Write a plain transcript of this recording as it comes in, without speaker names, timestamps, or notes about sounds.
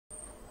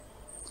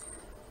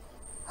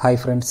Hi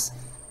friends.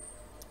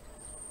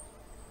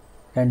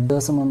 2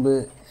 ദിവസം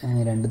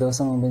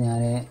മുമ്പ്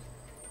ഞാൻ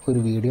ഒരു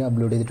വീഡിയോ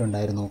അപ്ലോഡ്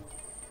ചെയ്തിട്ടുണ്ടായിരുന്നു.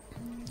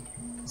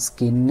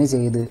 സ്കിന്ന്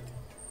ചെയ്ത്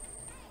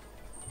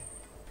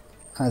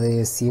അത്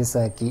SCS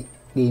ആക്കി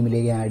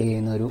ഗെയിമിലേക്ക് ആഡ്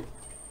ചെയ്യുന്ന ഒരു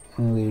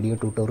വീഡിയോ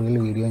ട്യൂട്ടോറിയൽ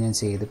വീഡിയോ ഞാൻ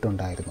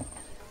ചെയ്തിട്ടുണ്ടായിരുന്നു.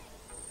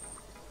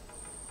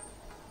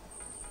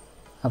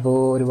 അപ്പോൾ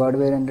ഒരുപാട്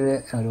പേര്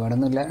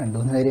ഒരുപാടൊന്നുമില്ല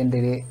 2-3 പേര്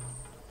എൻ്റെ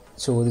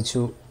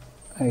ചോദിച്ചു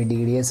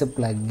DDS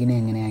പ്ലഗിൻ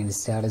എങ്ങനെയാണ്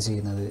ഇൻസ്റ്റാൾ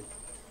ചെയ്യുന്നത്,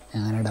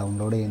 അങ്ങനെ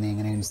ഡൗൺലോഡ് ചെയ്യുന്നത്,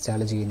 എങ്ങനെ ഇൻസ്റ്റാൾ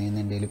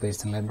ചെയ്യുന്നതെന്ന് എൻ്റെ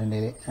പേഴ്സണലായിട്ട് എൻ്റെ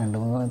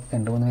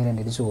 2-3 പേര്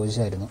എൻ്റെ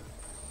ചോദിച്ചായിരുന്നു.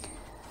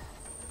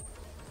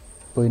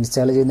 അപ്പോൾ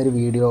ഇൻസ്റ്റാൾ ചെയ്യുന്നൊരു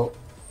വീഡിയോ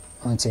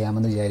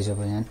ചെയ്യാമെന്ന് വിചാരിച്ചു.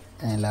 അപ്പോൾ ഞാൻ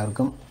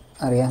എല്ലാവർക്കും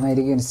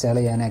അറിയാമായിരിക്കും ഇൻസ്റ്റാൾ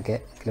ചെയ്യാനൊക്കെ,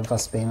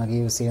 ഫസ്റ്റ് ടൈമൊക്കെ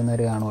യൂസ്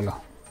ചെയ്യുന്നവർ കാണുമല്ലോ,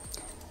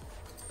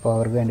 അപ്പോൾ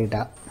അവർക്ക്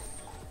വേണ്ടിയിട്ടാണ്.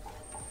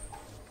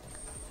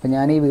 അപ്പോൾ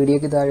ഞാൻ ഈ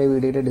വീഡിയോയ്ക്ക് താഴെ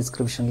വീഡിയോയുടെ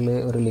ഡിസ്ക്രിപ്ഷനിൽ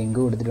ഒരു ലിങ്ക്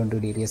കൊടുത്തിട്ടുണ്ട്.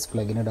 DDS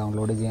പ്ലഗിന്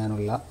ഡൗൺലോഡ്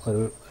ചെയ്യാനുള്ള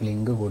ഒരു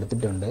ലിങ്ക്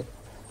കൊടുത്തിട്ടുണ്ട്.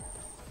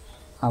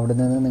 അവിടെ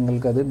നിന്ന്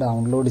നിങ്ങൾക്കത്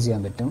ഡൗൺലോഡ്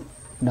ചെയ്യാൻ പറ്റും.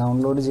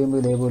 ഡൗൺലോഡ് ചെയ്യുമ്പോൾ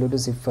ഇതേപോലൊരു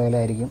സിപ്പ്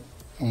ഫയലായിരിക്കും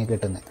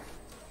കിട്ടുന്നത്.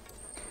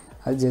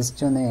 അത്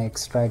ജസ്റ്റ് ഒന്ന്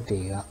എക്സ്ട്രാക്ട്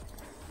ചെയ്യുക.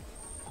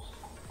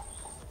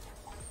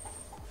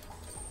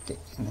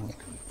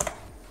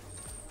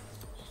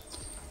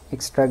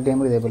 എക്സ്ട്രാക്ട്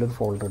ചെയ്യുമ്പോൾ ഇതേപോലെ ഒരു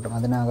ഫോൾഡർ കിട്ടും.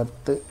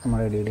 അതിനകത്ത്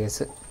നമ്മുടെ DDS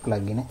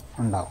പ്ലഗിന്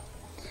ഉണ്ടാവും.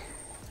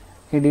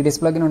 ഈ DDS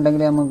പ്ലഗിൻ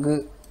ഉണ്ടെങ്കിൽ നമുക്ക്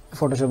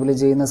ഫോട്ടോഷോപ്പിൽ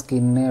ചെയ്യുന്ന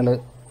സ്കിന്നുകൾ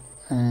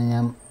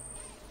ഞാൻ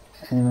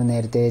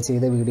നേരത്തെ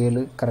ചെയ്ത വീഡിയോയിൽ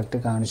കറക്റ്റ്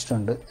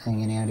കാണിച്ചിട്ടുണ്ട്.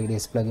 എങ്ങനെയാണ്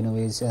DDS പ്ലഗിൻ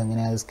ഉപയോഗിച്ച്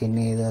എങ്ങനെയാണ് അത് സ്കിൻ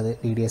ചെയ്ത് അത്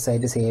DDS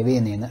ആയിട്ട് സേവ്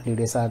ചെയ്യുന്നതെന്ന്.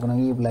 DDS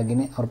ആക്കണമെങ്കിൽ ഈ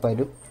പ്ലഗിന്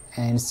ഉറപ്പായിട്ടും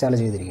ഇൻസ്റ്റാൾ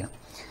ചെയ്തിരിക്കണം.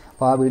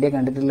 അപ്പോൾ ആ വീഡിയോ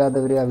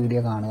കണ്ടിട്ടില്ലാത്തവർ ആ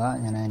വീഡിയോ കാണുക.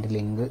 ഞാൻ അതിൻ്റെ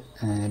ലിങ്ക്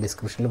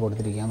ഡിസ്ക്രിപ്ഷനിൽ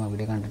കൊടുത്തിരിക്കാം. ആ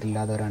വീഡിയോ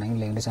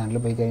കണ്ടിട്ടില്ലാത്തവരാണെങ്കിൽ എൻ്റെ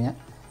ചാനലിൽ പോയി കഴിഞ്ഞാൽ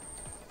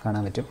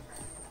കാണാൻ പറ്റും.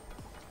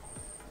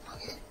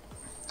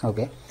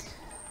 ഓക്കെ,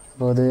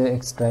 അപ്പോൾ അത്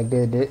എക്സ്ട്രാക്ട്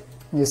ചെയ്തിട്ട്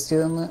ജസ്റ്റ്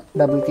ഇതൊന്ന്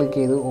ഡബിൾ ക്ലിക്ക്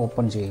ചെയ്ത്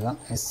ഓപ്പൺ ചെയ്യുക,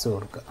 എസ്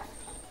കൊടുക്കുക.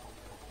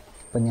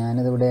 അപ്പോൾ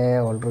ഞാനിതിവിടെ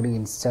ഓൾറെഡി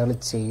ഇൻസ്റ്റാൾ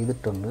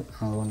ചെയ്തിട്ടുണ്ട്,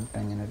 അതുകൊണ്ടിട്ട്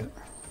അങ്ങനൊരു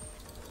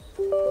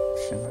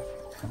ഓപ്ഷൻ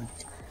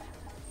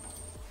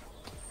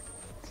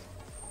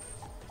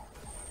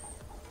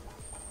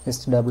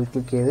ജസ്റ്റ് ഡബിൾ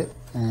ക്ലിക്ക് ചെയ്ത്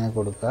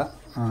കൊടുക്കുക.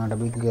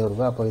 ഡബിൾ ക്ലിക്ക് ചെയ്ത്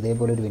കൊടുക്കുക. അപ്പോൾ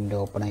ഇതേപോലെ ഒരു വിൻഡോ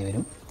ഓപ്പൺ ആയി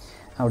വരും.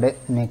 അവിടെ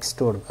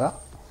നെക്സ്റ്റ് കൊടുക്കുക.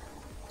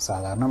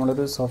 സാധാരണ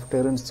നമ്മളൊരു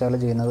സോഫ്റ്റ്വെയർ ഇൻസ്റ്റാൾ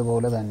ചെയ്യുന്നത്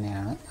പോലെ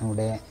തന്നെയാണ്.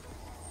 അവിടെ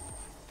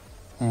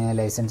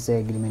ലൈസൻസ്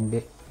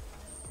എഗ്രിമെൻറ്റ്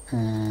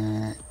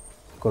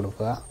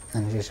കൊടുക്കുക.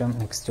 അതിനുശേഷം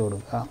നെക്സ്റ്റ്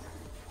കൊടുക്കുക.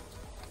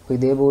 അപ്പോൾ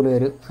ഇതേപോലെ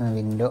ഒരു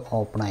വിൻഡോ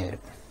ഓപ്പണായി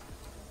വരും.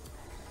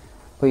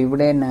 അപ്പോൾ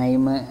ഇവിടെ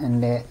നെയിം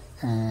എൻ്റെ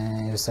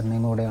യൂസർ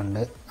നെയിം ഇവിടെ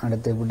ഉണ്ട്.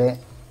 അടുത്ത് ഇവിടെ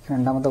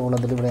രണ്ടാമത്തെ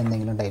കോളത്തിൽ ഇവിടെ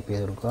എന്തെങ്കിലും ടൈപ്പ്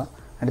ചെയ്ത് കൊടുക്കുക.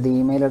 അടുത്ത്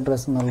ഇമെയിൽ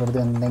അഡ്രസ്സ് എന്നുള്ളത്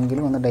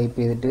എന്തെങ്കിലും ഒന്ന് ടൈപ്പ്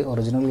ചെയ്തിട്ട്,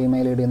 ഒറിജിനൽ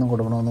ഇമെയിൽ ID ഒന്നും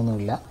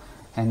കൊടുക്കണമെന്നൊന്നുമില്ല,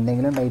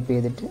 എന്തെങ്കിലും ടൈപ്പ്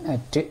ചെയ്തിട്ട്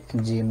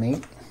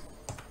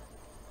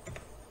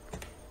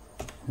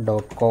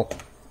 @gmail.com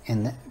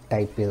എന്ന്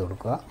ടൈപ്പ് ചെയ്ത്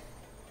കൊടുക്കുക.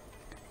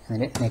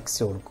 അതിന്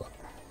നെക്സ്റ്റ് കൊടുക്കുക.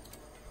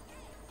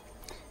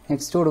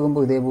 നെക്സ്റ്റ്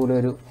കൊടുക്കുമ്പോൾ ഇതേപോലെ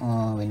ഒരു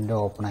വിൻഡോ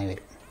ഓപ്പണായി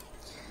വരും.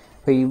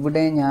 അപ്പോൾ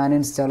ഇവിടെ ഞാൻ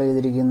ഇൻസ്റ്റാൾ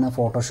ചെയ്തിരിക്കുന്ന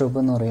ഫോട്ടോഷോപ്പ്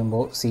എന്ന്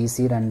പറയുമ്പോൾ CC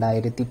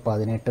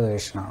 2018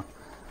 വേർഷനാണ്.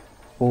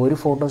 അപ്പോൾ ഒരു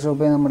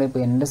ഫോട്ടോഷോപ്പേ നമ്മുടെ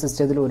ഇപ്പോൾ എൻ്റെ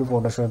സിസ്റ്റത്തിൽ ഒരു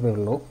ഫോട്ടോഷോപ്പേ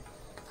ഉള്ളൂ.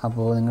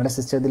 അപ്പോൾ നിങ്ങളുടെ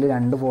സിസ്റ്റത്തിൽ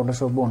 2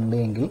 ഫോട്ടോഷോപ്പ് ഉണ്ട്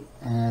എങ്കിൽ,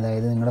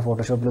 അതായത് നിങ്ങളുടെ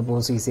ഫോട്ടോഷോപ്പിൽ ഇപ്പോൾ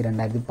CC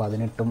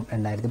 2018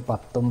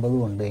 2019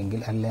 ഉണ്ട് എങ്കിൽ,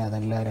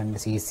 അതല്ല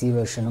 2 CC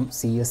വേർഷനും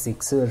CS6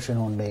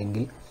 വേർഷനും ഉണ്ട്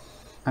എങ്കിൽ,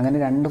 അങ്ങനെ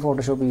 2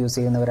 ഫോട്ടോഷോപ്പ് യൂസ്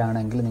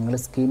ചെയ്യുന്നവരാണെങ്കിൽ നിങ്ങൾ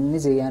സ്കിന്ന്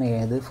ചെയ്യാൻ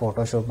ഏത്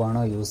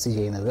ഫോട്ടോഷോപ്പാണോ യൂസ്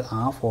ചെയ്യുന്നത് ആ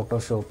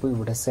ഫോട്ടോഷോപ്പ്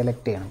ഇവിടെ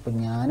സെലക്ട് ചെയ്യണം. അപ്പോൾ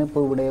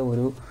ഞാനിപ്പോൾ ഇവിടെ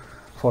ഒരു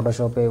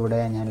ഫോട്ടോഷോപ്പ് ഇവിടെ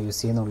ഞാൻ യൂസ്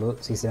ചെയ്യുന്നുള്ളൂ,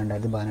 CC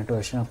 2018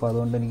 വേർഷൻ. അപ്പോൾ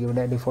അതുകൊണ്ട്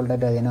എനിക്കിവിടെ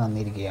ഡിഫോൾട്ടായിട്ട് അതിനെ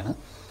വന്നിരിക്കുകയാണ്.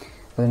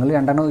 അപ്പോൾ നിങ്ങൾ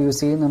 2 യൂസ്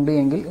ചെയ്യുന്നുണ്ട്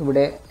എങ്കിൽ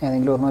ഇവിടെ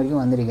ഏതെങ്കിലും ഒരെണ്ണമായിരിക്കും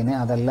വന്നിരിക്കുന്നത്.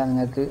 അതല്ല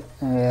നിങ്ങൾക്ക്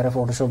വേറെ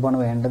ഫോട്ടോഷോപ്പാണ്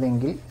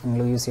വേണ്ടതെങ്കിൽ, നിങ്ങൾ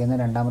യൂസ് ചെയ്യുന്ന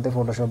രണ്ടാമത്തെ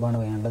ഫോട്ടോഷോപ്പാണ്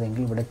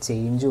വേണ്ടതെങ്കിൽ ഇവിടെ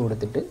ചേഞ്ച്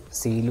കൊടുത്തിട്ട്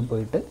സീലിൽ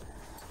പോയിട്ട്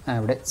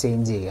ഇവിടെ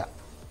ചേഞ്ച് ചെയ്യുക.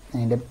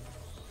 അതിൻ്റെ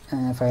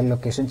ഫയൽ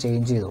ലൊക്കേഷൻ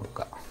ചേഞ്ച് ചെയ്ത്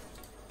കൊടുക്കുക.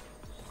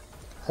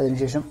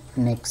 അതിനുശേഷം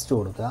നെക്സ്റ്റ്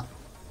കൊടുക്കുക.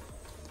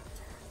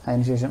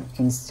 അതിനുശേഷം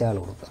ഇൻസ്റ്റാൾ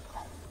കൊടുക്കുക.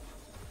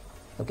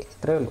 ഓക്കെ,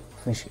 ഇത്രയേ ഉള്ളൂ.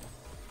 ഫിനിഷ് ചെയ്യും.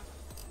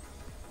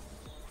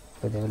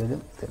 അപ്പോൾ ഇതേപോലെ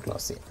ഇത്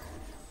ക്ലോസ് ചെയ്യാം.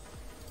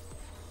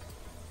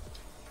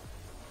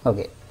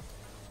 ഓക്കെ,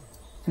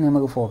 ഇനി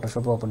നമുക്ക്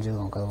ഫോട്ടോഷോപ്പ് ഓപ്പൺ ചെയ്ത്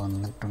നോക്കാം അത്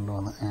വന്നിട്ടുണ്ടോ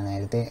എന്ന്. ഞാൻ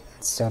നേരത്തെ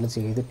ഇൻസ്റ്റാൾ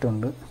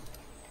ചെയ്തിട്ടുണ്ട്.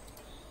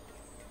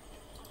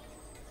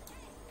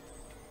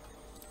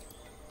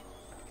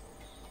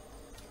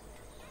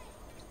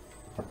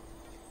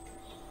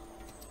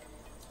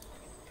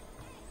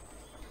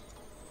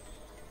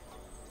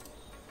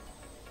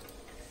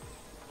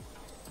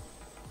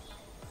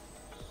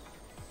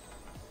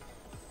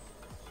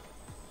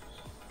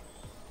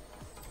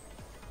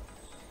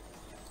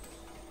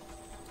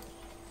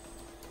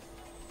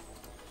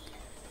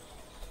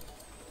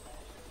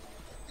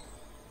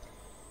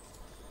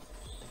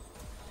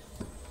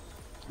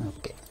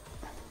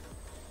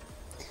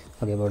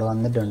 ഓക്കെ, ഇവിടെ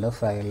വന്നിട്ടുണ്ട്.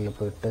 ഫയലിൽ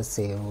പോയിട്ട്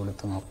സേവ്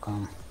കൊടുത്ത്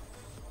നോക്കാം.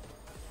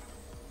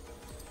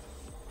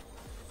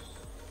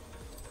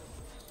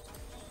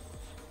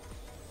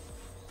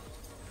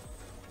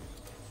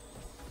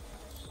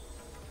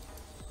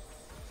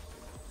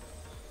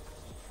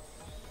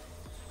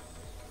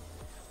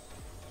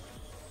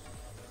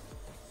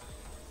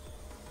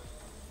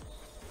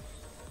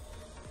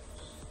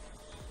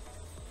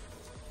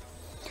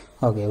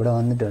 ഓക്കെ, ഇവിടെ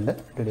വന്നിട്ടുണ്ട്.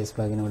 DDS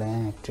പ്ലഗിൻ ഇവിടെ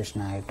ആക്ടിവേഷൻ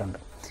ആയിട്ടുണ്ട്.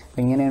 അപ്പോൾ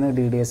ഇങ്ങനെയാണ്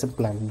DDS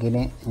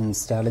പ്ലഗിനെ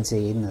ഇൻസ്റ്റാൾ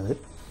ചെയ്യുന്നത്.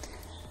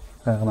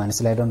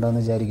 മനസ്സിലായിട്ടുണ്ടോ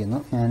എന്ന് വിചാരിക്കുന്നു.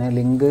 ഞാൻ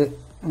ലിങ്ക്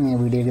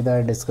വീഡിയോയ്ക്ക്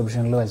താഴെ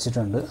ഡിസ്ക്രിപ്ഷനിൽ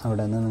വെച്ചിട്ടുണ്ട്.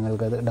 അവിടെ നിന്ന്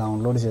നിങ്ങൾക്കത്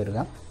ഡൗൺലോഡ്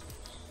ചെയ്തെടുക്കാം.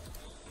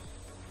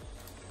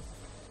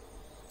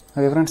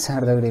 ഓക്കെ ഫ്രണ്ട്സ്,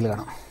 അടുത്ത വീഡിയോയിൽ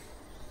കാണാം.